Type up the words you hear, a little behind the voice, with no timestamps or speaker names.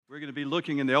We're going to be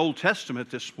looking in the Old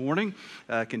Testament this morning,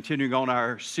 continuing on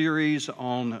our series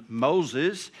on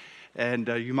Moses. And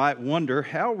you might wonder,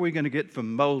 how are we going to get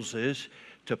from Moses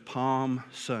to Palm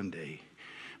Sunday?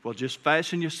 Well, just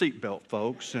fasten your seatbelt,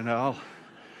 folks, and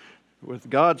with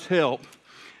God's help,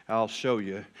 I'll show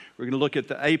you. We're going to look at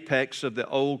the apex of the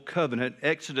Old Covenant,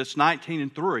 Exodus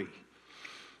 19:3.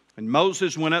 And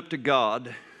Moses went up to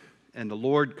God, and the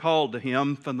Lord called to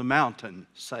him from the mountain,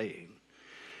 saying,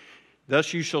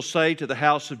 "Thus you shall say to the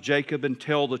house of Jacob and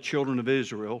tell the children of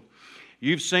Israel,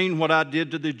 you've seen what I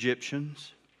did to the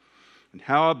Egyptians, and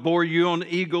how I bore you on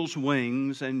eagle's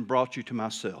wings and brought you to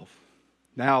myself.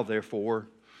 Now, therefore,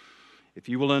 if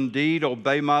you will indeed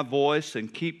obey my voice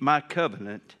and keep my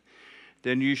covenant,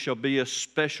 then you shall be a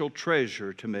special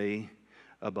treasure to me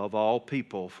above all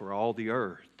people, for all the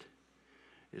earth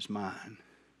is mine."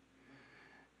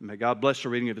 May God bless the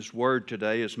reading of His Word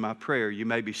today is my prayer. You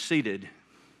may be seated.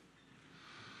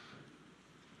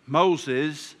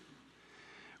 Moses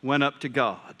went up to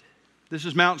God. This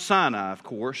is Mount Sinai, of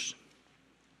course.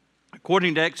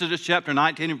 According to Exodus chapter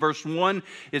 19 and verse 1,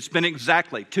 it's been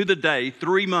exactly, to the day,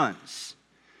 3 months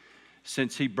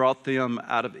since He brought them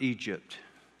out of Egypt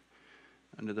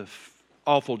under the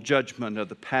awful judgment of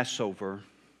the Passover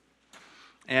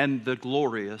and the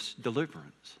glorious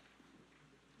deliverance.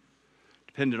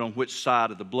 Depending on which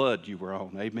side of the blood you were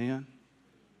on, amen?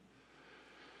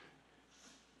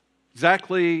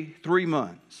 Exactly 3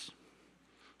 months.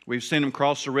 We've seen them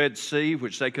cross the Red Sea,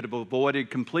 which they could have avoided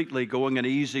completely going an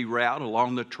easy route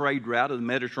along the trade route of the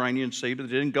Mediterranean Sea, but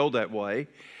they didn't go that way.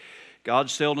 God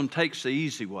seldom takes the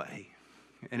easy way.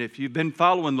 And if you've been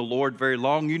following the Lord very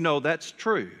long, you know that's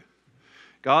true.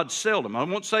 God seldom, I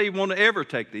won't say He won't ever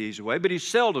take the easy way, but He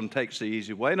seldom takes the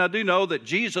easy way. And I do know that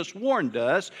Jesus warned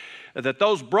us that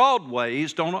those broad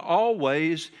ways don't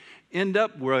always end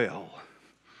up well.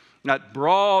 That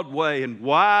broad way and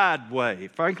wide way.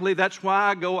 Frankly, that's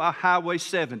why I go Highway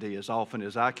 70 as often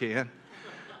as I can.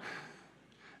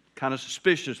 Kind of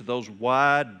suspicious of those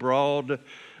wide, broad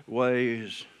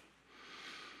ways.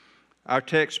 Our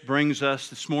text brings us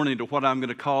this morning to what I'm going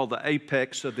to call the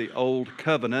apex of the Old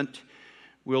Covenant.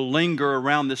 We'll linger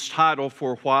around this title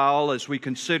for a while as we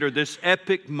consider this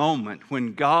epic moment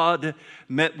when God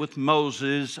met with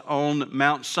Moses on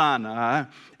Mount Sinai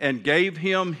and gave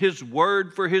him His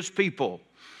word for His people,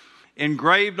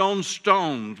 engraved on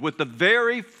stones with the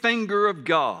very finger of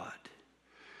God.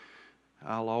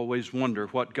 I'll always wonder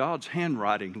what God's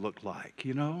handwriting looked like,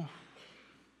 you know.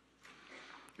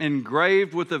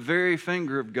 Engraved with the very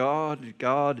finger of God,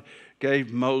 God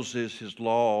gave Moses His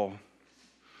law.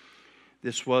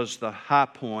 This was the high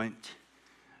point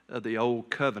of the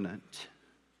Old Covenant.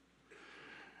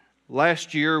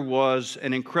 Last year was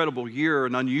an incredible year,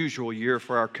 an unusual year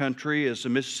for our country as the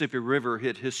Mississippi River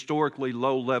hit historically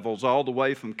low levels all the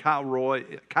way from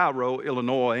Cairo,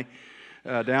 Illinois,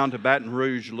 down to Baton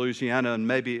Rouge, Louisiana, and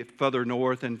maybe further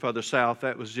north and further south.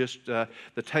 That was just the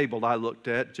table I looked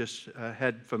at, just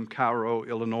had from Cairo,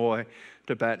 Illinois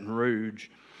to Baton Rouge.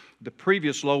 The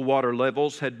previous low water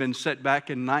levels had been set back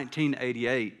in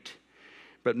 1988,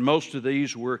 but most of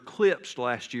these were eclipsed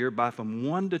last year by from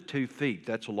 1 to 2 feet.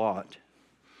 That's a lot.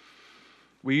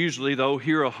 We usually, though,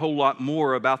 hear a whole lot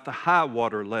more about the high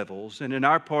water levels. And in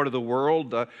our part of the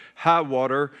world, the high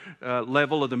water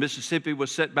level of the Mississippi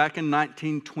was set back in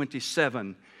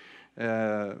 1927.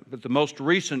 But the most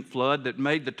recent flood that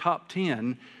made the top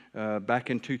 10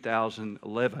 back in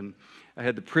 2011. I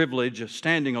had the privilege of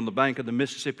standing on the bank of the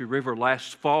Mississippi River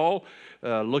last fall,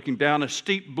 looking down a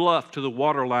steep bluff to the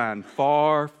waterline,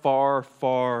 far, far,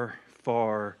 far,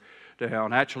 far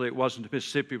down. Actually, it wasn't the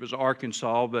Mississippi, it was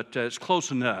Arkansas, but it's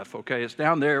close enough, okay? It's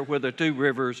down there where the two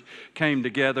rivers came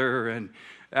together and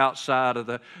outside of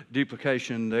the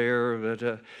duplication there.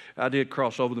 But I did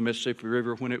cross over the Mississippi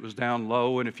River when it was down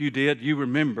low, and if you did, you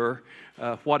remember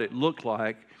what it looked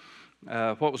like.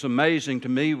 What was amazing to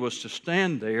me was to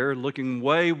stand there looking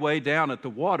way, way down at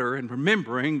the water and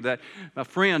remembering that my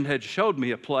friend had showed me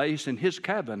a place in his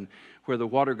cabin where the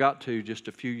water got to just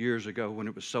a few years ago when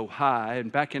it was so high.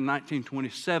 And back in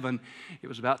 1927, it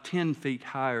was about 10 feet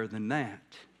higher than that.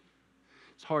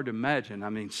 It's hard to imagine. I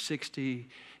mean, 60,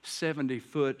 70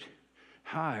 foot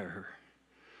higher.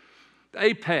 The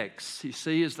apex, you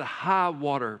see, is the high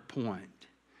water point.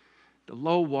 The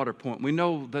low water point. We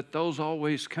know that those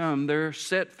always come. They're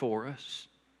set for us.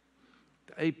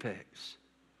 The apex.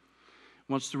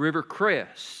 Once the river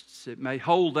crests, it may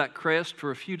hold that crest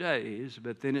for a few days,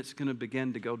 but then it's going to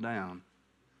begin to go down.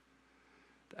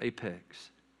 The apex.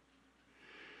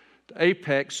 The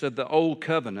apex of the Old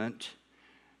Covenant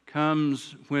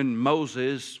comes when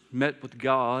Moses met with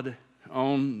God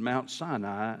on Mount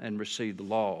Sinai and received the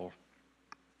law.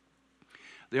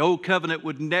 The old covenant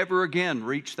would never again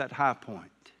reach that high point.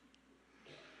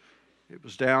 It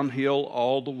was downhill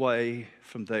all the way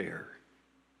from there.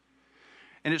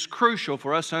 And it's crucial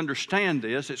for us to understand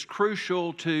this. It's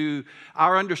crucial to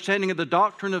our understanding of the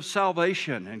doctrine of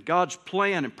salvation and God's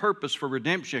plan and purpose for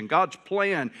redemption, God's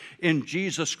plan in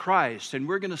Jesus Christ. And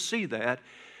we're going to see that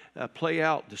play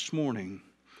out this morning.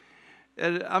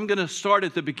 And I'm going to start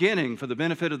at the beginning for the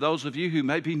benefit of those of you who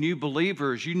may be new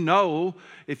believers. You know,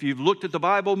 if you've looked at the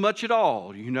Bible much at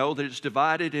all, you know that it's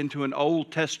divided into an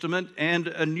Old Testament and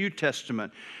a New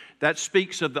Testament. That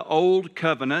speaks of the Old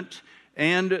Covenant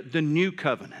and the New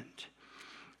Covenant.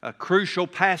 A crucial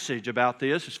passage about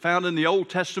this is found in the Old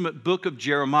Testament book of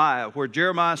Jeremiah, where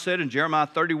Jeremiah said in Jeremiah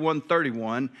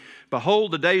 31:31,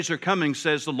 "Behold, the days are coming,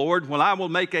 says the Lord, when I will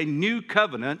make a new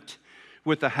covenant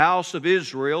with the house of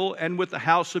Israel and with the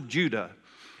house of Judah,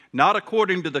 not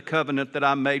according to the covenant that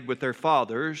I made with their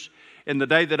fathers in the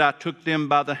day that I took them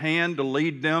by the hand to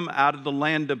lead them out of the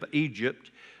land of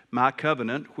Egypt, my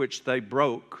covenant which they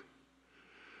broke.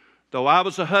 Though I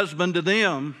was a husband to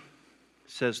them,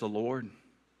 says the Lord.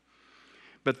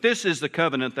 But this is the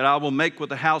covenant that I will make with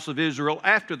the house of Israel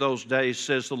after those days,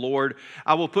 says the Lord.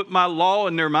 I will put my law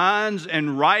in their minds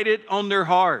and write it on their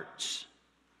hearts.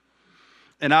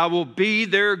 And I will be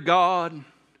their God,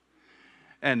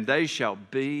 and they shall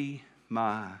be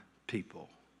my people."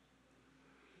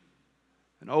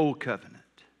 An old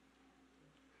covenant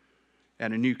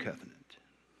and a new covenant.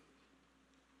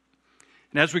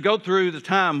 And as we go through the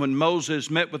time when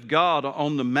Moses met with God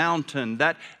on the mountain,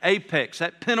 that apex,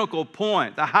 that pinnacle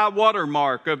point, the high water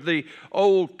mark of the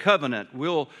old covenant,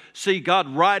 we'll see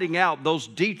God writing out those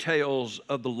details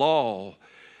of the law.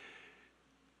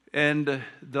 And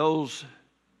those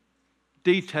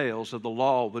details of the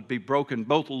law would be broken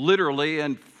both literally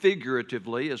and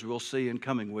figuratively, as we'll see in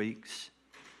coming weeks,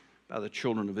 by the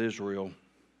children of Israel.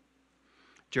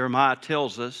 Jeremiah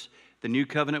tells us the new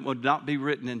covenant would not be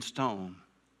written in stone.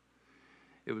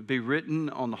 It would be written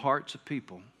on the hearts of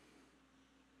people.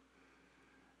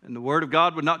 And the Word of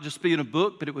God would not just be in a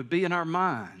book, but it would be in our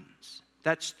minds.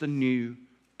 That's the new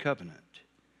covenant.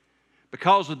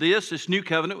 Because of this new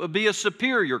covenant would be a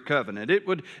superior covenant. It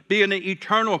would be an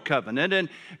eternal covenant. And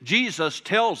Jesus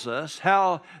tells us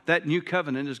how that new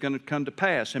covenant is going to come to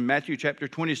pass. In Matthew chapter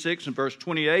 26 and verse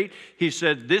 28, He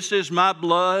said, "This is my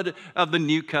blood of the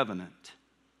new covenant,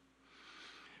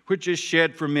 which is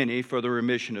shed for many for the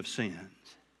remission of sins."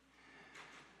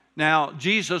 Now,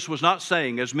 Jesus was not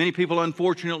saying, as many people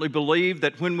unfortunately believe,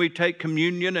 that when we take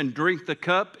communion and drink the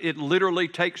cup, it literally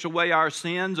takes away our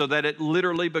sins, or that it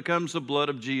literally becomes the blood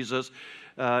of Jesus.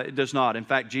 It does not. In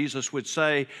fact, Jesus would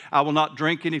say, "I will not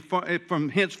drink any from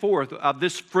henceforth of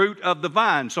this fruit of the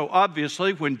vine." So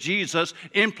obviously, when Jesus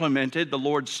implemented the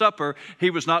Lord's Supper,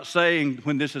 He was not saying,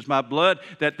 "When this is my blood,"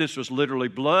 that this was literally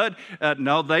blood.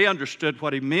 No, they understood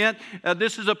what He meant.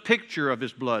 This is a picture of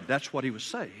His blood. That's what He was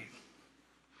saying.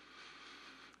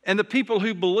 And the people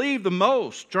who believe the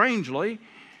most, strangely,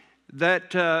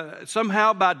 that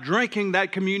somehow by drinking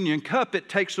that communion cup, it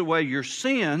takes away your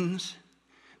sins,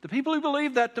 the people who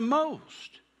believe that the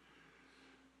most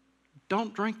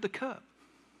don't drink the cup.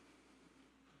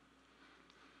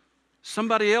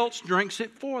 Somebody else drinks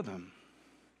it for them.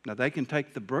 Now, they can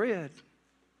take the bread,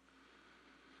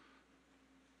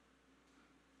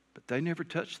 but they never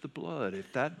touch the blood.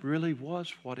 If that really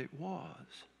was what it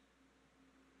was,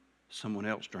 someone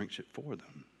else drinks it for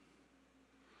them.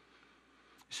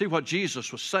 See what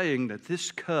Jesus was saying, that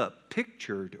this cup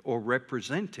pictured or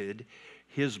represented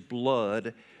His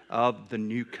blood of the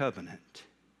new covenant.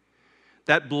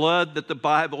 That blood that the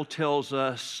Bible tells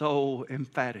us so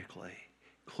emphatically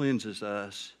cleanses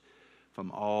us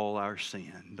from all our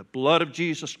sin. The blood of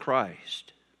Jesus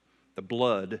Christ, the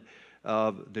blood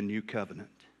of the new covenant.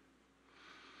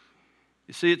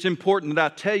 You see, it's important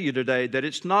that I tell you today that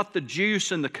it's not the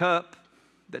juice in the cup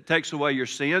that takes away your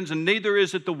sins, and neither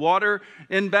is it the water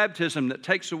in baptism that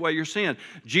takes away your sin.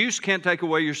 Juice can't take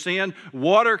away your sin.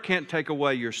 Water can't take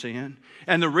away your sin.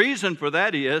 And the reason for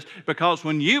that is because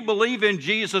when you believe in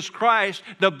Jesus Christ,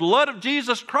 the blood of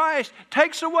Jesus Christ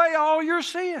takes away all your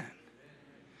sin.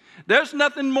 There's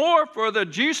nothing more for the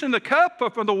juice in the cup or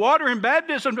for the water in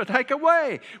baptism to take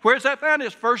away. Where's that found?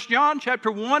 It's 1 John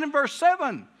chapter 1 and verse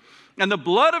 7. And the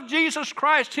blood of Jesus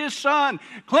Christ, His Son,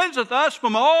 cleanseth us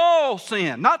from all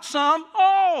sin. Not some,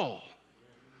 all.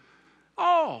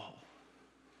 All.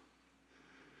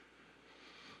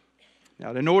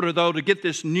 Now, in order, though, to get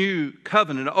this new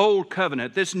covenant, old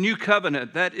covenant, this new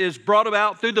covenant that is brought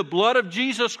about through the blood of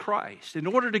Jesus Christ, in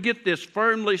order to get this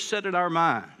firmly set in our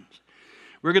minds,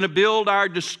 We're going to build our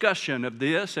discussion of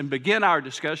this and begin our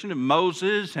discussion of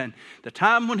Moses and the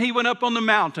time when he went up on the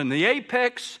mountain, the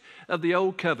apex of the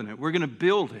Old Covenant. We're going to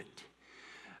build it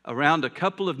around a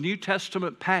couple of New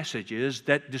Testament passages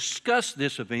that discuss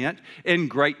this event in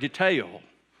great detail.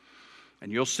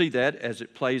 And you'll see that as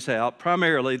it plays out.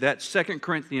 Primarily, that's 2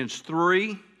 Corinthians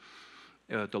 3,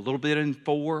 a little bit in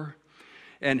 4,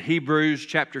 and Hebrews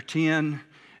chapter 10,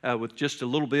 with just a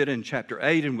little bit in chapter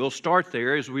 8. And we'll start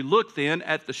there as we look then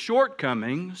at the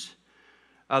shortcomings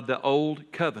of the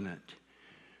Old Covenant.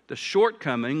 The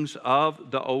shortcomings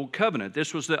of the Old Covenant.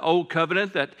 This was the Old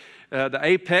Covenant that the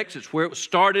apex, it's where it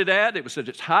started at. It was at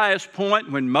its highest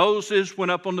point when Moses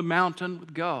went up on the mountain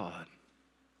with God.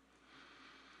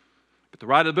 But the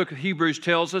writer of the book of Hebrews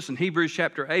tells us in Hebrews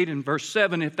chapter 8 and verse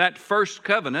 7, if that first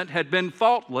covenant had been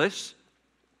faultless,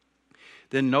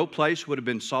 then no place would have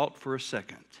been sought for a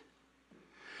second.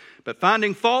 But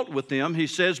finding fault with them, he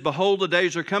says, behold, the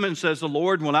days are coming, says the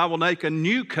Lord, when I will make a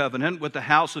new covenant with the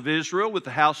house of Israel, with the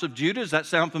house of Judah. Does that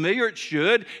sound familiar? It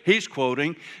should. He's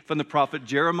quoting from the prophet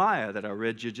Jeremiah that I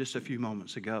read you just a few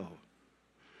moments ago.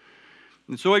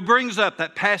 And so he brings up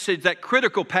that passage, that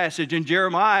critical passage in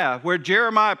Jeremiah, where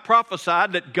Jeremiah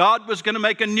prophesied that God was going to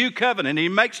make a new covenant. He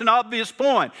makes an obvious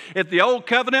point. If the old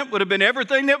covenant would have been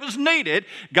everything that was needed,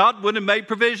 God would have made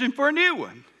provision for a new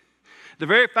one. The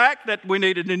very fact that we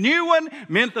needed a new one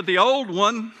meant that the old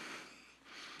one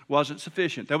wasn't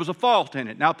sufficient. There was a fault in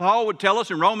it. Now, Paul would tell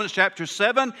us in Romans chapter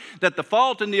 7 that the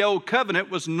fault in the old covenant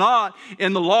was not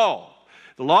in the law.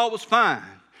 The law was fine.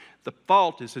 The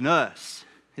fault is in us.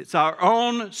 It's our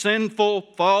own sinful,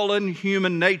 fallen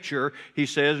human nature, he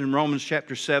says in Romans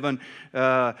chapter 7.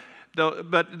 But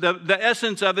the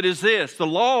essence of it is this. The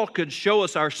law could show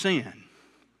us our sin.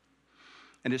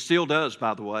 And it still does,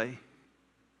 by the way.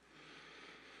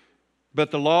 But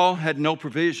the law had no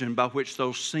provision by which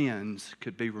those sins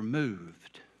could be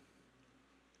removed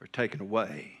or taken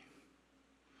away.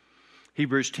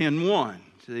 Hebrews 10:1.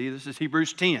 See, this is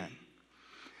Hebrews 10.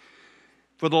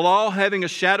 For the law, having a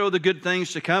shadow of the good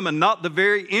things to come and not the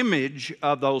very image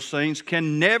of those things,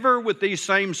 can never with these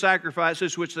same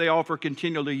sacrifices which they offer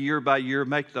continually year by year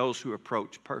make those who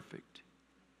approach perfect.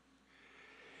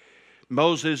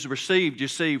 Moses received, you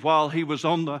see, while he was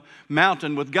on the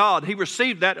mountain with God, he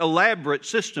received that elaborate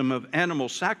system of animal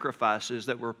sacrifices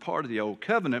that were part of the Old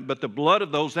Covenant, but the blood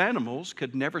of those animals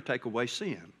could never take away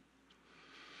sin.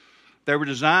 They were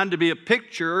designed to be a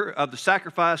picture of the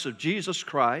sacrifice of Jesus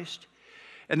Christ.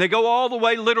 And they go all the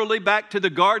way literally back to the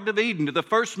Garden of Eden, to the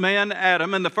first man,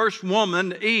 Adam, and the first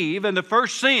woman, Eve, and the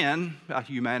first sin by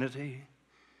humanity.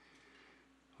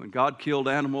 When God killed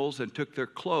animals and took their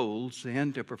clothes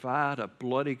in to provide a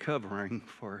bloody covering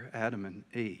for Adam and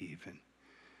Eve and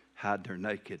hide their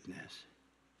nakedness.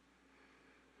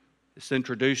 This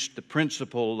introduced the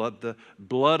principle of the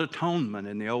blood atonement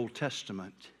in the Old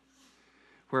Testament,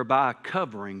 whereby a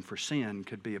covering for sin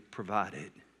could be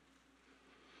provided.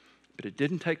 But it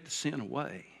didn't take the sin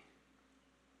away.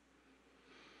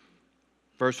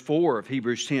 Verse 4 of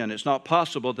Hebrews 10, it's not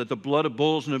possible that the blood of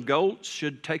bulls and of goats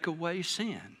should take away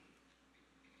sin.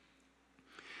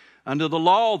 Under the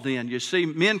law then, you see,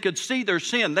 men could see their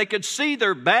sin. They could see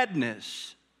their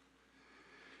badness.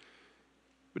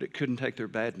 But it couldn't take their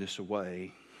badness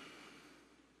away.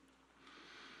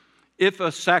 If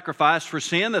a sacrifice for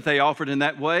sin that they offered in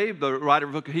that way, the writer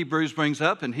of the book of Hebrews brings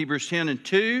up in Hebrews 10 and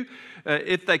 2,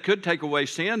 if they could take away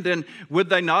sin, then would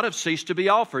they not have ceased to be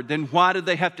offered? Then why did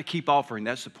they have to keep offering?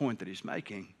 That's the point that he's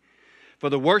making. For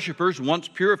the worshipers, once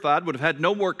purified, would have had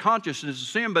no more consciousness of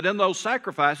sin, but in those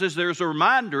sacrifices, there's a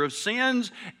reminder of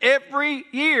sins every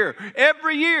year.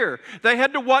 Every year, they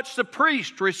had to watch the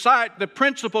priest recite the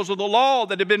principles of the law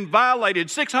that had been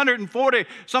violated, 640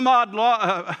 some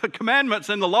odd commandments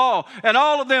in the law, and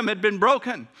all of them had been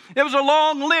broken. It was a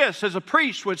long list as a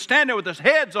priest would stand there with his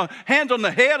hands on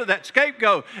the head of that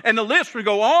scapegoat, and the list would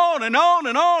go on and on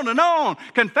and on and on,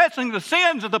 confessing the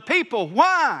sins of the people.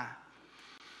 Why?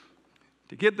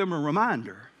 To give them a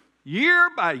reminder, year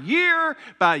by year,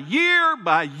 by year,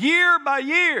 by year, by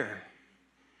year.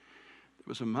 It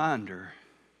was a reminder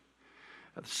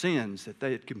of the sins that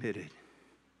they had committed.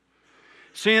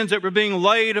 Sins that were being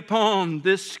laid upon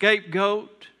this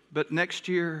scapegoat, but next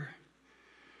year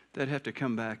they'd have to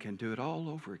come back and do it all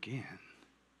over again.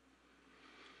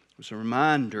 It was a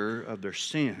reminder of their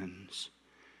sins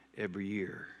every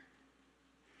year.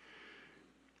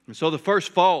 And so the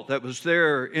first fault that was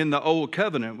there in the Old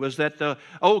Covenant was that the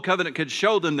Old Covenant could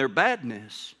show them their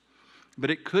badness, but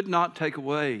it could not take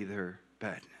away their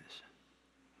badness.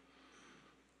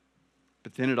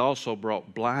 But then it also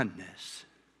brought blindness.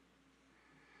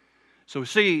 So we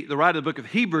see the writer of the book of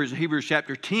Hebrews, Hebrews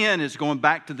chapter 10, is going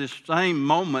back to this same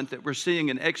moment that we're seeing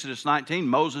in Exodus 19,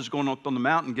 Moses going up on the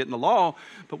mountain getting the law,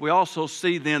 but we also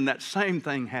see then that same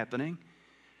thing happening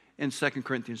in 2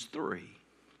 Corinthians 3.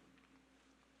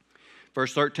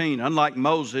 Verse 13, unlike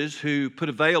Moses, who put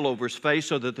a veil over his face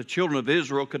so that the children of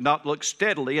Israel could not look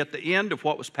steadily at the end of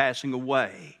what was passing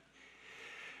away.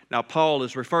 Now, Paul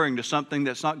is referring to something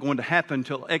that's not going to happen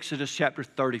until Exodus chapter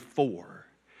 34.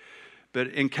 But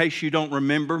in case you don't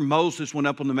remember, Moses went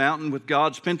up on the mountain with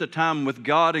God, spent the time with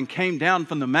God, and came down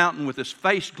from the mountain with his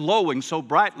face glowing so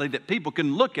brightly that people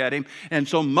couldn't look at him. And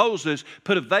so Moses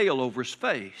put a veil over his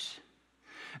face.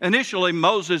 Initially,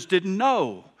 Moses didn't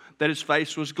know that his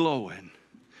face was glowing.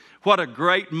 What a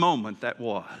great moment that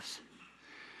was.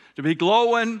 To be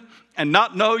glowing and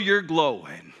not know you're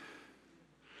glowing.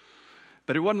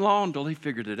 But it wasn't long until he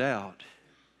figured it out.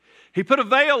 He put a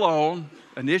veil on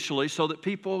initially so that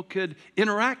people could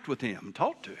interact with him,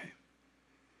 talk to him.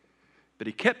 But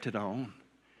he kept it on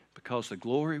because the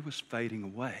glory was fading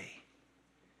away.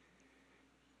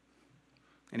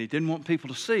 And he didn't want people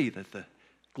to see that the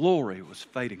glory was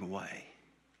fading away.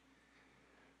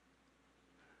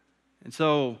 And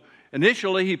so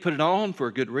initially he put it on for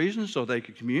a good reason so they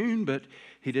could commune, but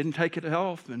he didn't take it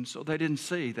off, and so they didn't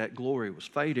see that glory was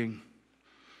fading.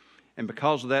 And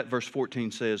because of that, verse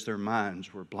 14 says their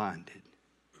minds were blinded.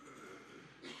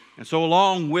 And so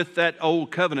along with that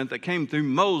old covenant that came through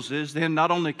Moses, then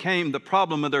not only came the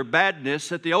problem of their badness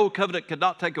that the old covenant could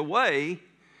not take away,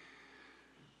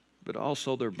 but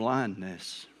also their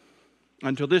blindness.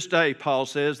 Until this day, Paul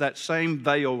says, that same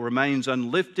veil remains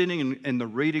unlifted in the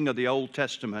reading of the Old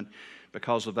Testament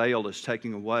because the veil is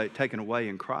taken away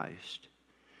in Christ.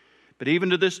 But even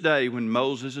to this day, when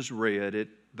Moses is read,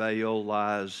 veil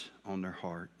lies on their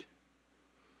heart.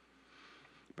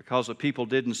 Because the people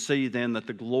didn't see then that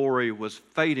the glory was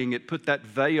fading, it put that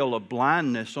veil of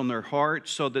blindness on their hearts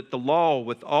so that the law,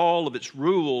 with all of its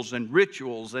rules and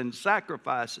rituals and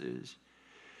sacrifices,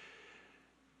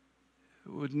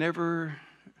 would never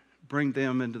bring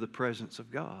them into the presence of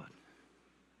God.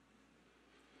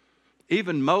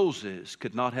 Even Moses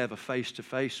could not have a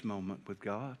face-to-face moment with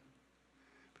God.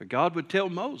 For God would tell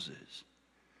Moses,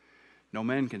 no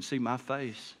man can see my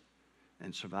face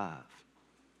and survive.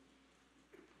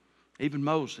 Even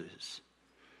Moses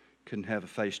couldn't have a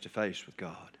face-to-face with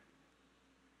God.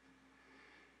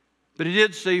 But he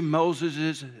did see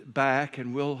Moses' back,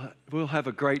 and we'll have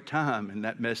a great time in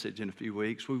that message in a few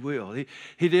weeks. We will.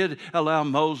 He did allow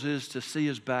Moses to see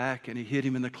his back, and he hit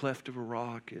him in the cleft of a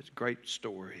rock. It's a great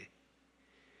story.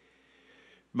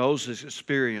 Moses'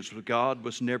 experience with God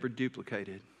was never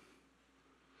duplicated.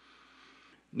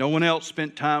 No one else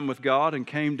spent time with God and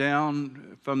came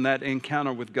down from that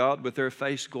encounter with God with their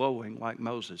face glowing like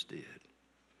Moses did.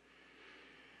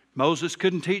 Moses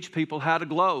couldn't teach people how to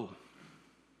glow.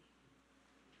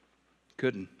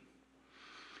 Couldn't.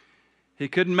 He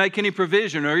couldn't make any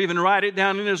provision or even write it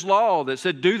down in his law that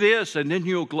said, do this and then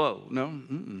you'll glow. No,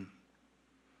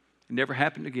 it never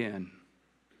happened again.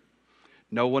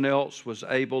 No one else was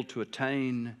able to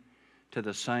attain to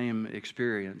the same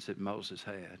experience that Moses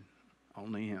had.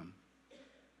 Only him.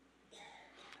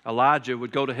 Elijah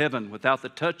would go to heaven without the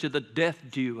touch of the death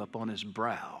dew upon his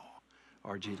brow,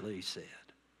 R.G. Lee said.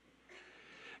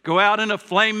 Go out in a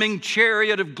flaming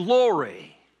chariot of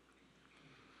glory.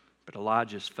 But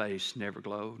Elijah's face never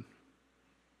glowed.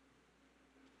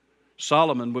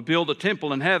 Solomon would build a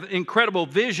temple and have incredible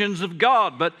visions of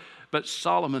God, but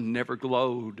Solomon never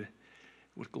glowed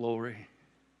with glory.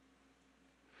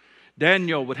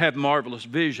 Daniel would have marvelous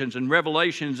visions and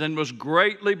revelations and was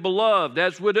greatly beloved,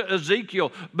 as would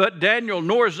Ezekiel. But Daniel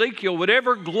nor Ezekiel would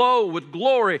ever glow with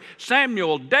glory.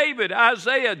 Samuel, David,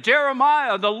 Isaiah,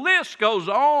 Jeremiah, the list goes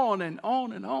on and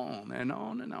on and on and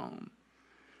on and on.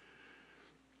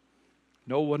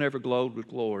 No one ever glowed with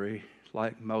glory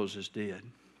like Moses did.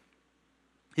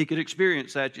 He could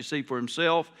experience that, you see, for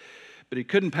himself, but he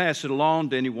couldn't pass it along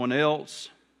to anyone else.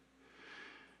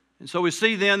 And so we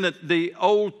see then that the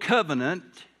old covenant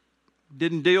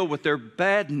didn't deal with their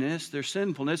badness, their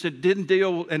sinfulness. It didn't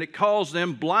deal, and it caused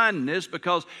them blindness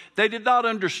because they did not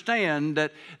understand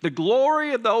that the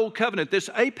glory of the old covenant, this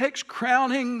apex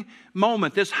crowning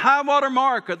moment, this high water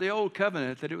mark of the old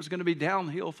covenant, that it was going to be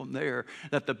downhill from there,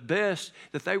 that the best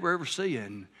that they were ever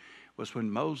seeing was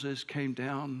when Moses came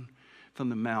down from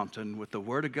the mountain with the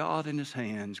Word of God in his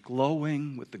hands,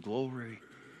 glowing with the glory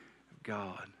of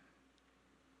God.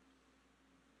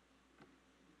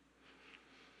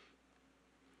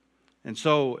 And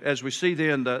so, as we see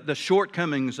then the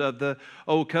shortcomings of the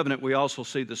Old Covenant, we also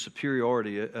see the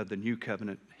superiority of the New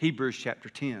Covenant. Hebrews chapter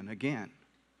 10, again.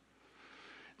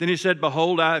 Then he said,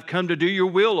 behold, I have come to do your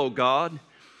will, O God.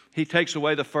 He takes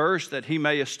away the first that he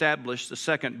may establish the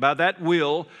second. By that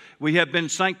will, we have been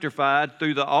sanctified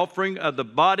through the offering of the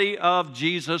body of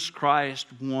Jesus Christ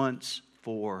once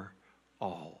for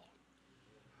all.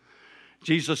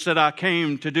 Jesus said, I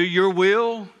came to do your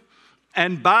will,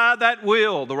 and by that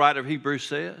will, the writer of Hebrews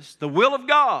says, the will of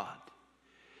God,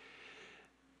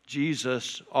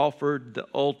 Jesus offered the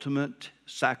ultimate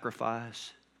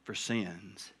sacrifice for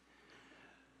sins,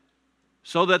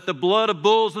 so that the blood of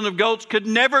bulls and of goats could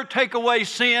never take away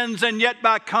sins, and yet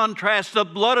by contrast, the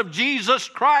blood of Jesus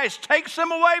Christ takes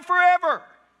them away forever.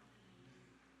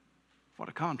 What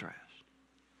a contrast.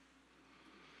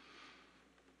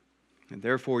 And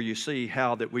therefore you see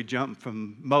how that we jump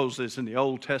from Moses in the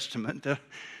Old Testament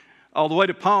all the way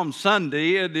to Palm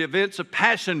Sunday and the events of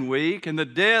Passion Week and the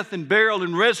death and burial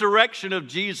and resurrection of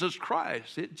Jesus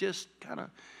Christ. It just kind of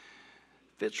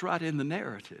fits right in the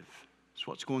narrative. It's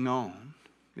what's going on.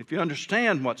 If you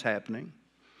understand what's happening,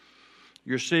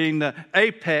 you're seeing the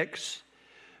apex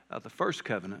of the first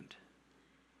covenant.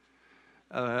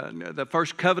 The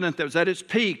first covenant that was at its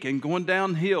peak and going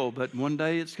downhill, but one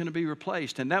day it's going to be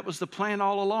replaced. And that was the plan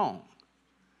all along.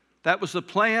 That was the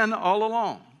plan all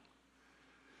along.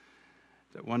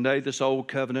 That one day this old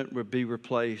covenant would be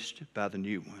replaced by the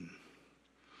new one.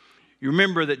 You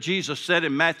remember that Jesus said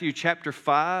in Matthew chapter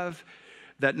 5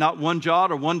 that not one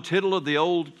jot or one tittle of the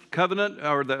old covenant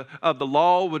or of the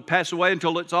law would pass away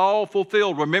until it's all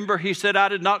fulfilled. Remember, he said, I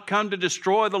did not come to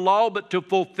destroy the law, but to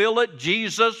fulfill it.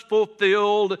 Jesus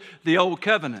fulfilled the old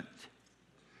covenant.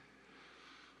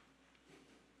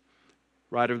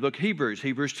 Writer of the book Hebrews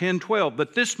 10:12.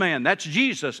 But this man, that's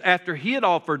Jesus, after he had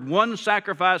offered one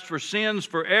sacrifice for sins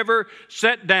forever,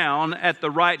 sat down at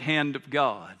the right hand of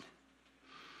God.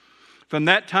 From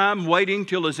that time, waiting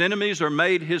till his enemies are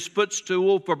made his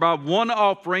footstool, for by one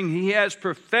offering he has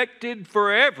perfected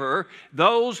forever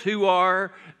those who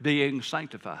are being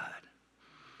sanctified.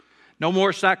 No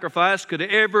more sacrifice could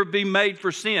ever be made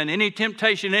for sin. Any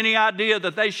temptation, any idea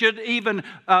that they should even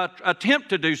attempt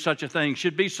to do such a thing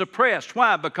should be suppressed.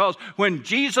 Why? Because when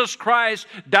Jesus Christ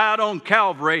died on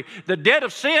Calvary, the debt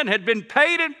of sin had been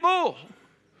paid in full.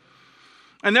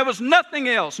 And there was nothing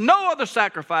else, no other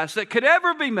sacrifice that could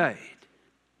ever be made.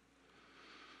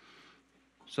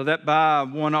 So that by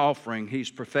one offering, he's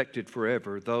perfected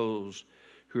forever those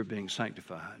who are being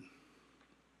sanctified.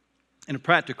 In a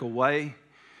practical way,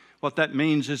 what that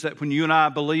means is that when you and I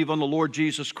believe on the Lord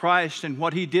Jesus Christ and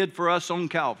what he did for us on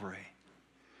Calvary,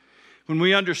 when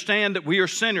we understand that we are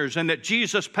sinners and that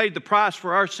Jesus paid the price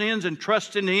for our sins and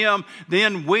trust in him,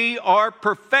 then we are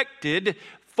perfected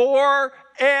forever.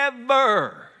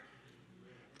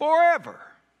 Forever.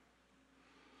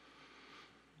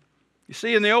 You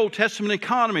see, in the Old Testament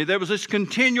economy, there was this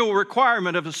continual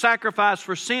requirement of a sacrifice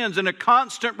for sins and a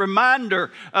constant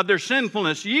reminder of their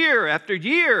sinfulness year after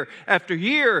year after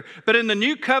year. But in the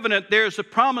New Covenant, there's a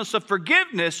promise of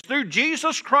forgiveness through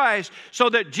Jesus Christ, so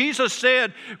that Jesus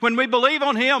said, when we believe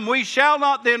on him, we shall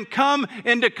not then come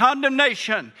into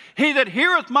condemnation. He that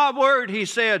heareth my word, he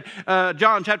said,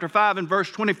 John chapter 5 and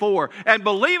verse 24, and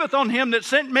believeth on him that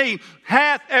sent me,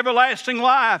 hath everlasting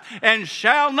life, and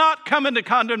shall not come into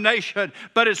condemnation,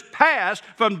 but is passed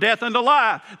from death unto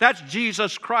life. That's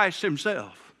Jesus Christ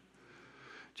himself.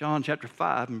 John chapter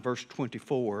 5 and verse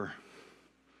 24.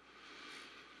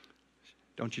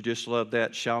 Don't you just love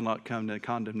that? Shall not come to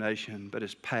condemnation, but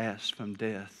is passed from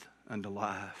death unto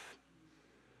life.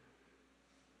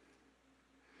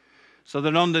 So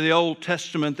that under the Old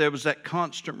Testament there was that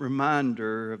constant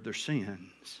reminder of their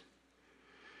sins.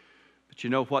 But you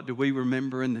know what do we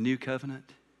remember in the New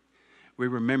Covenant? We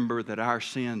remember that our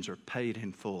sins are paid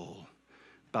in full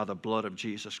by the blood of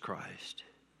Jesus Christ,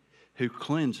 who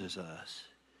cleanses us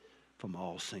from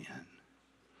all sin.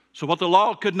 So what the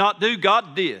law could not do,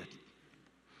 God did.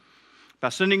 By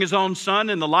sending his own Son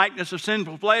in the likeness of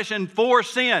sinful flesh and for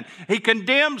sin, he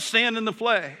condemned sin in the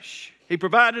flesh. He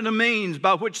provided a means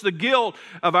by which the guilt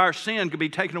of our sin could be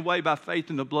taken away by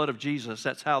faith in the blood of Jesus.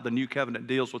 That's how the New Covenant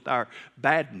deals with our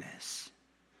badness.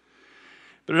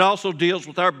 But it also deals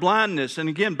with our blindness. And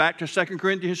again, back to 2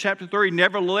 Corinthians chapter 3.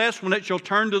 Nevertheless, when it shall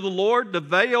turn to the Lord, the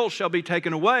veil shall be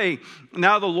taken away.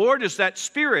 Now the Lord is that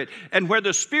Spirit. And where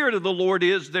the Spirit of the Lord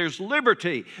is, there's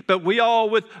liberty. But we all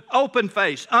with open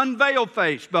face, unveiled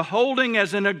face, beholding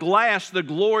as in a glass the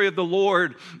glory of the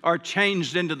Lord, are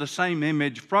changed into the same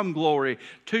image from glory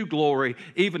to glory,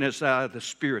 even as the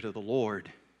Spirit of the Lord.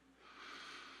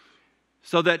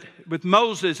 So that with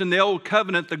Moses in the Old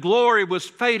Covenant, the glory was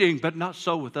fading, but not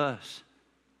so with us.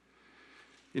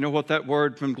 You know what that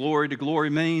word from glory to glory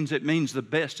means? It means the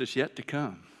best is yet to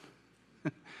come.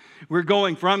 We're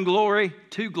going from glory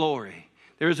to glory.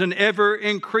 There's an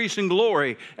ever-increasing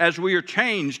glory as we are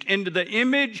changed into the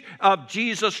image of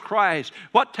Jesus Christ.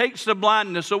 What takes the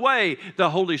blindness away? The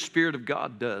Holy Spirit of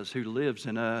God does, who lives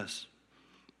in us.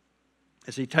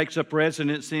 As He takes up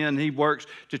residence in, He works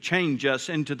to change us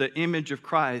into the image of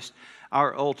Christ,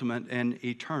 our ultimate and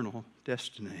eternal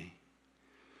destiny.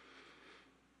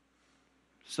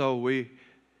 So we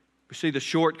see the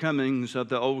shortcomings of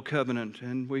the old covenant,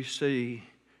 and we see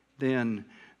then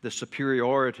the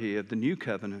superiority of the new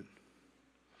covenant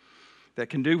that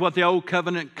can do what the old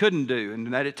covenant couldn't do,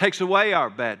 and that it takes away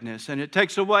our badness and it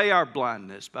takes away our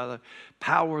blindness by the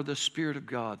power of the Spirit of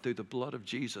God through the blood of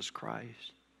Jesus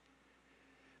Christ.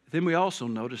 Then we also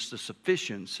notice the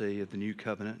sufficiency of the new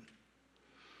covenant.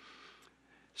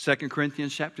 2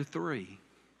 Corinthians chapter 3,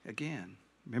 again,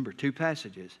 remember 2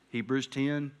 passages, Hebrews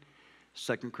 10,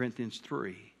 2 Corinthians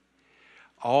 3.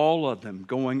 All of them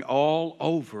going all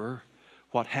over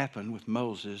what happened with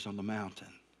Moses on the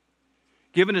mountain.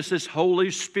 Giving us this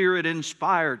Holy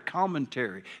Spirit-inspired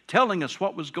commentary, telling us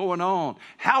what was going on,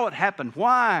 how it happened,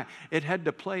 why it had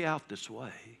to play out this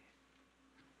way.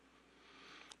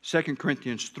 2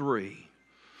 Corinthians 3,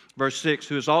 verse 6,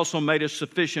 who has also made us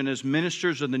sufficient as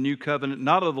ministers of the new covenant,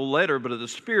 not of the letter, but of the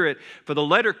Spirit. For the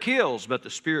letter kills, but the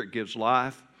Spirit gives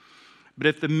life. But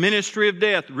if the ministry of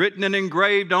death, written and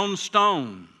engraved on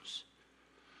stones,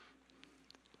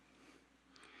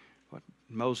 what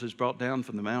Moses brought down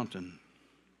from the mountain,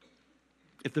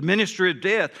 if the ministry of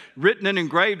death, written and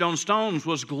engraved on stones,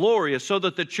 was glorious, so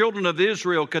that the children of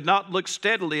Israel could not look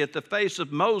steadily at the face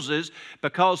of Moses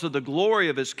because of the glory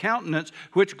of his countenance,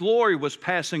 which glory was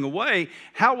passing away,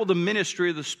 how will the ministry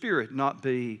of the Spirit not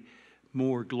be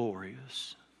more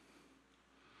glorious?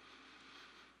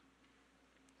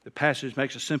 The passage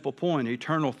makes a simple point.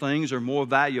 Eternal things are more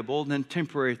valuable than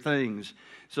temporary things.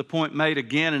 It's a point made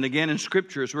again and again in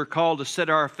Scripture as we're called to set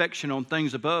our affection on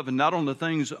things above and not on the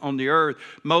things on the earth.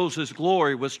 Moses'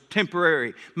 glory was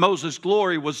temporary. Moses'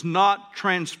 glory was not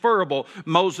transferable.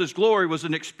 Moses' glory was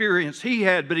an experience he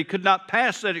had, but he could not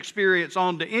pass that experience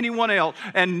on to anyone else,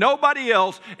 and nobody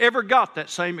else ever got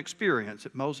that same experience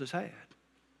that Moses had.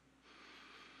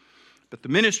 But the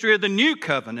ministry of the new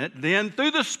covenant, then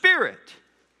through the Spirit,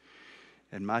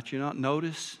 and might you not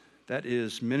notice, that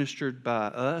is ministered by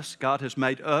us. God has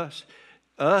made us.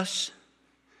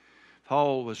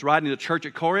 Paul was writing to the church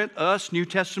at Corinth. Us, New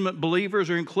Testament believers,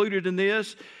 are included in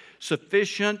this.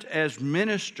 Sufficient as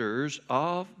ministers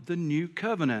of the new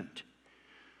covenant.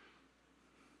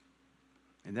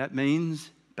 And that means,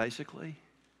 basically,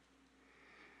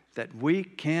 that we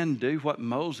can do what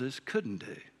Moses couldn't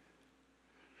do.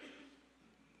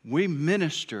 We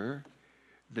minister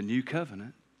the new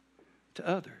covenant to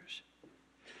others.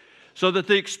 So that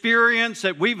the experience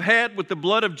that we've had with the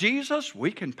blood of Jesus,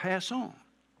 we can pass on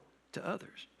to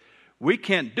others. We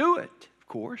can't do it, of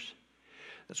course.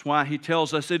 That's why he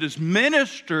tells us it is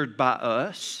ministered by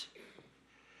us.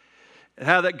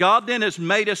 How that God then has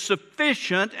made us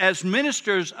sufficient as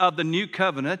ministers of the new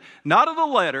covenant, not of the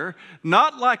letter,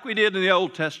 not like we did in the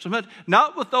Old Testament,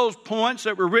 not with those points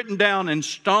that were written down in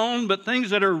stone, but things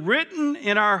that are written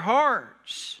in our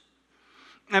hearts.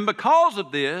 And because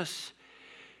of this,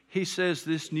 he says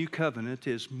this new covenant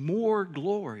is more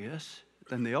glorious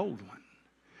than the old one.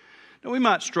 Now, we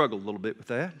might struggle a little bit with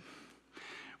that.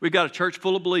 We've got a church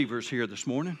full of believers here this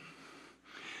morning.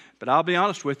 But I'll be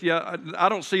honest with you, I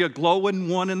don't see a glowing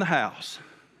one in the house.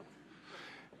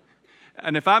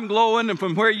 And if I'm glowing and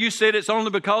from where you sit, it's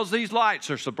only because these lights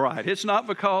are so bright. It's not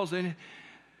because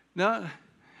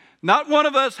not one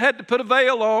of us had to put a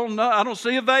veil on. No, I don't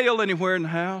see a veil anywhere in the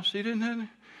house. He didn't have any.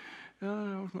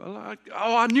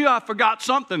 I knew I forgot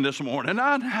something this morning.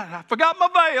 I forgot my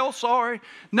veil, sorry.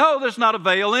 No, there's not a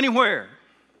veil anywhere.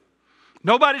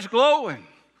 Nobody's glowing.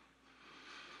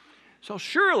 So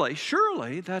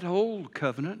surely that old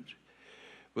covenant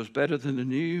was better than the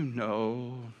new?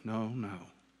 No.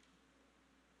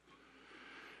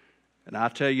 And I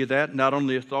tell you that not on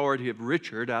the authority of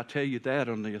Richard, I tell you that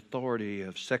on the authority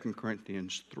of 2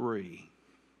 Corinthians 3.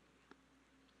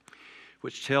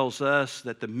 Which tells us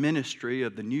that the ministry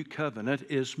of the new covenant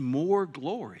is more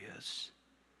glorious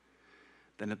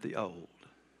than of the old.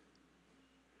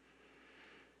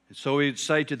 And so he'd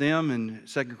say to them in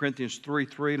 2 Corinthians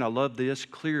 3:3, and I love this,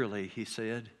 clearly he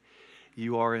said,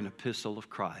 you are an epistle of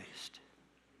Christ.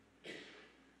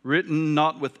 Written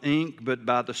not with ink, but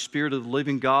by the Spirit of the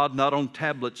living God, not on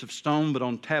tablets of stone, but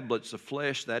on tablets of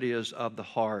flesh, that is, of the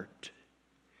heart.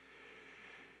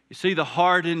 You see, the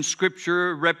heart in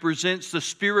Scripture represents the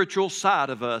spiritual side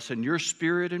of us, and your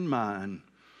spirit and mine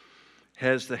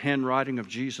has the handwriting of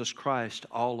Jesus Christ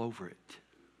all over it.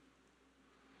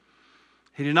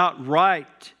 He did not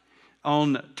write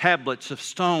on tablets of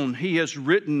stone. He has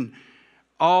written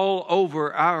all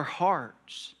over our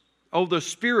hearts, on the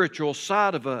spiritual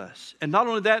side of us. And not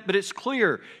only that, but it's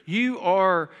clear. You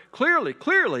are,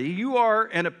 clearly, you are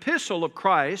an epistle of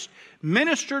Christ,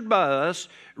 ministered by us,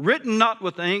 written not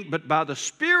with ink, but by the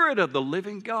Spirit of the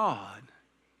living God.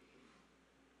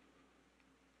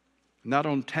 Not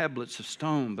on tablets of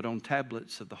stone, but on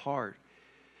tablets of the heart.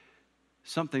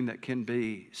 Something that can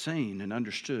be seen and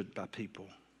understood by people.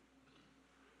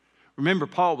 Remember,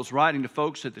 Paul was writing to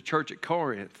folks at the church at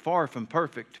Corinth, far from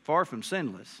perfect, far from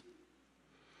sinless.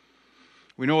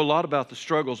 We know a lot about the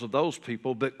struggles of those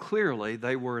people, but clearly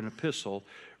they were an epistle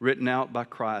written out by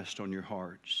Christ on your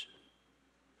hearts.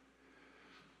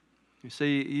 You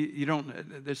see,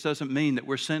 this doesn't mean that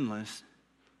we're sinless.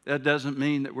 That doesn't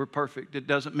mean that we're perfect. It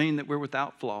doesn't mean that we're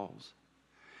without flaws.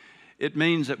 It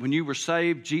means that when you were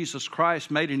saved, Jesus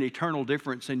Christ made an eternal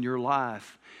difference in your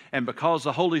life. And because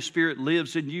the Holy Spirit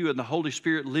lives in you and the Holy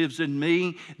Spirit lives in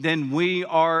me, then we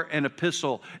are an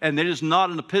epistle. And it is not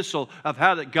an epistle of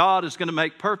how that God is going to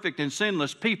make perfect and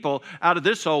sinless people out of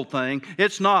this old thing.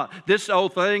 It's not. This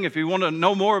old thing, if you want to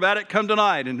know more about it, come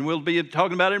tonight. And we'll be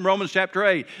talking about it in Romans chapter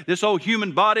 8. This old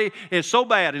human body is so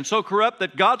bad and so corrupt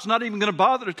that God's not even going to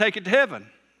bother to take it to heaven.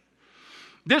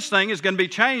 This thing is going to be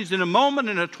changed in a moment,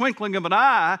 in a twinkling of an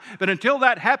eye. But until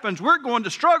that happens, we're going to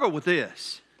struggle with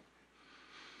this.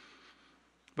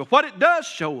 But what it does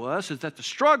show us is that the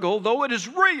struggle, though it is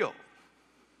real,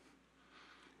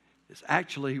 is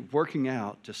actually working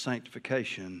out to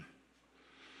sanctification.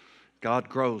 God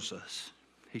grows us.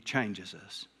 He changes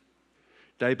us.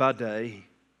 Day by day,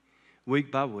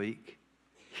 week by week,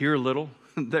 here a little,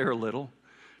 there a little,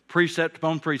 precept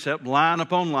upon precept, line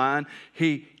upon line,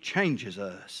 He changes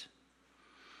us.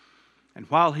 And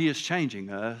while He is changing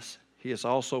us, He is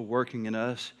also working in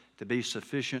us to be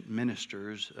sufficient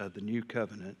ministers of the new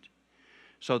covenant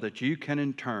so that you can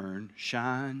in turn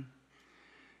shine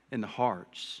in the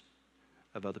hearts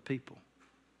of other people.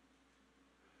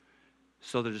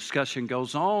 So the discussion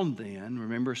goes on then.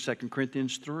 Remember 2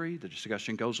 Corinthians 3? The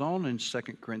discussion goes on in 2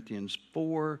 Corinthians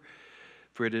 4.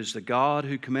 For it is the God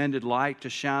who commanded light to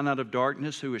shine out of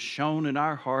darkness, who has shone in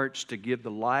our hearts to give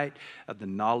the light of the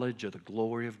knowledge of the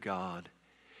glory of God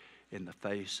in the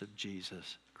face of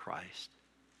Jesus Christ.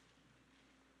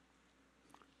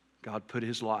 God put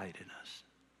His light in us.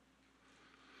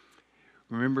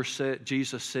 Remember,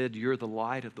 Jesus said, "You're the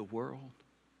light of the world.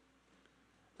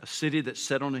 A city that's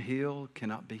set on a hill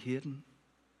cannot be hidden."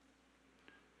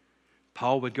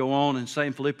 Paul would go on and say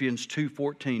in Philippians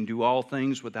 2:14, "Do all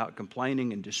things without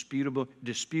complaining and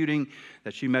disputing,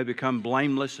 that you may become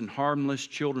blameless and harmless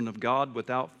children of God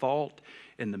without fault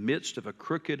in the midst of a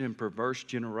crooked and perverse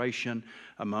generation,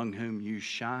 among whom you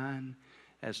shine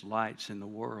as lights in the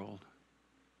world."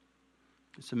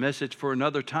 It's a message for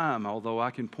another time, although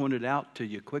I can point it out to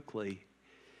you quickly,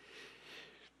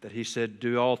 that he said,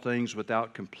 "Do all things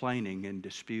without complaining and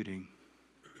disputing."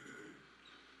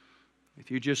 If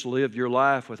you just live your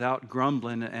life without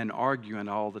grumbling and arguing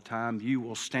all the time, you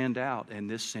will stand out in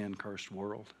this sin-cursed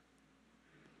world.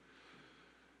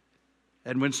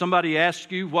 And when somebody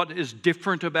asks you what is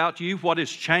different about you, what has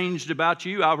changed about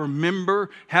you, I remember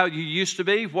how you used to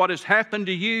be, what has happened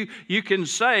to you, you can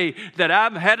say that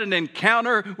I've had an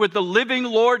encounter with the living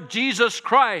Lord Jesus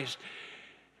Christ.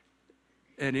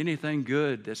 And anything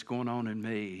good that's going on in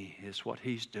me is what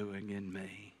He's doing in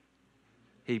me.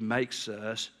 He makes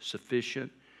us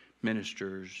sufficient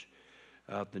ministers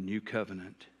of the new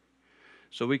covenant.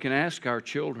 So we can ask our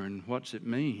children, what's it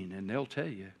mean? And they'll tell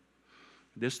you,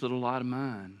 this little light of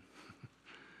mine,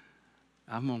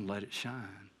 I'm going to let it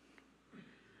shine.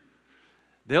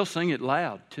 They'll sing it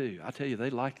loud too. I tell you,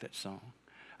 they like that song.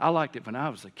 I liked it when I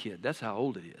was a kid. That's how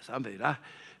old it is. I mean,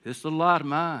 this little light of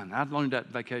mine, I learned that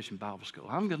in Vacation Bible School.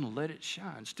 I'm going to let it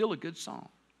shine. Still a good song.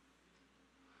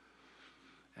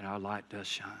 And our light does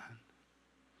shine.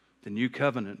 The new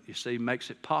covenant, you see, makes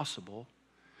it possible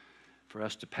for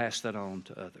us to pass that on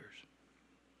to others.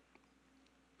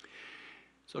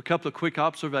 So a couple of quick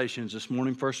observations this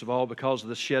morning. First of all, because of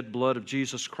the shed blood of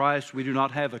Jesus Christ, we do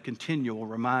not have a continual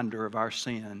reminder of our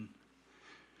sin.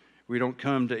 We don't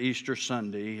come to Easter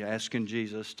Sunday asking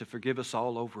Jesus to forgive us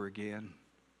all over again,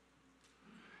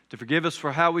 to forgive us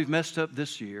for how we've messed up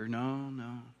this year.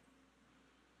 No.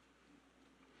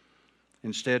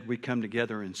 Instead, we come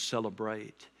together and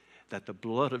celebrate that the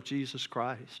blood of Jesus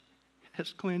Christ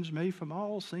has cleansed me from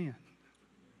all sin.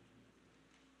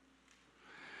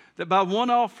 That by one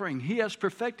offering, He has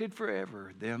perfected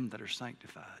forever them that are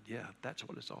sanctified. Yeah, that's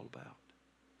what it's all about.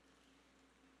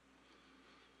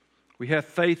 We have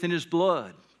faith in His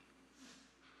blood.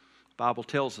 The Bible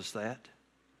tells us that.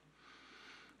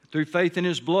 Through faith in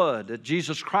His blood, that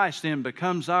Jesus Christ then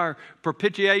becomes our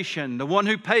propitiation, the one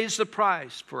who pays the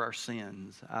price for our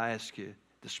sins. I ask you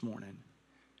this morning,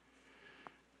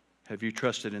 have you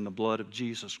trusted in the blood of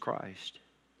Jesus Christ?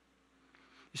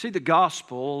 You see, the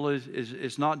gospel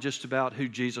is not just about who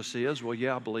Jesus is. Well,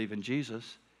 yeah, I believe in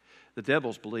Jesus. The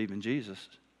devils believe in Jesus.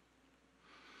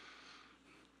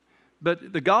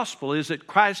 But the gospel is that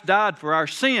Christ died for our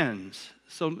sins.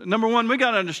 So, number one, we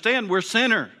got to understand we're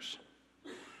sinners.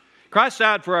 Christ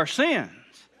died for our sins.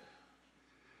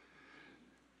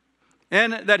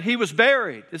 And that He was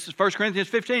buried. This is 1 Corinthians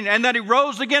 15. And that He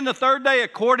rose again the third day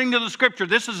according to the Scripture.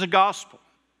 This is the gospel.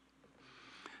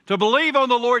 To believe on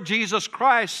the Lord Jesus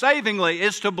Christ savingly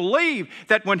is to believe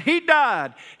that when He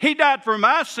died for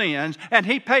my sins, and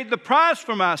He paid the price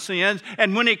for my sins,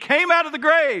 and when He came out of the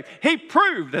grave, He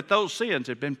proved that those sins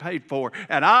had been paid for,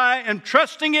 and I am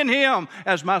trusting in Him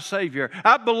as my Savior.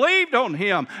 I've believed on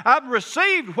Him. I've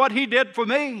received what He did for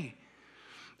me.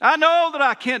 I know that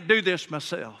I can't do this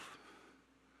myself.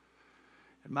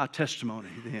 And my testimony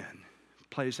then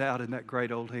plays out in that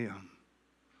great old hymn.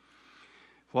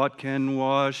 What can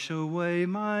wash away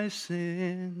my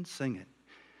sins? Sing it.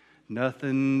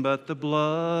 Nothing but the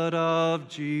blood of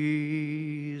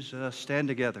Jesus. Stand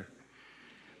together.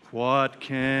 What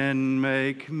can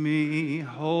make me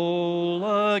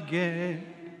whole again?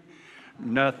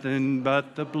 Nothing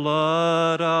but the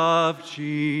blood of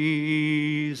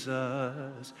Jesus.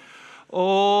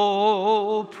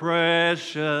 Oh,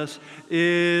 precious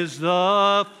is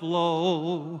the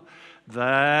flow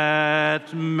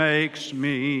that makes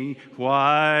me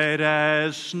white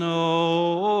as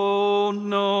snow.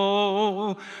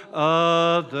 No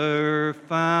other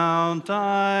fount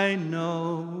I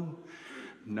know,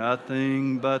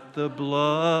 nothing but the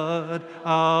blood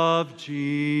of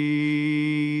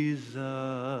Jesus.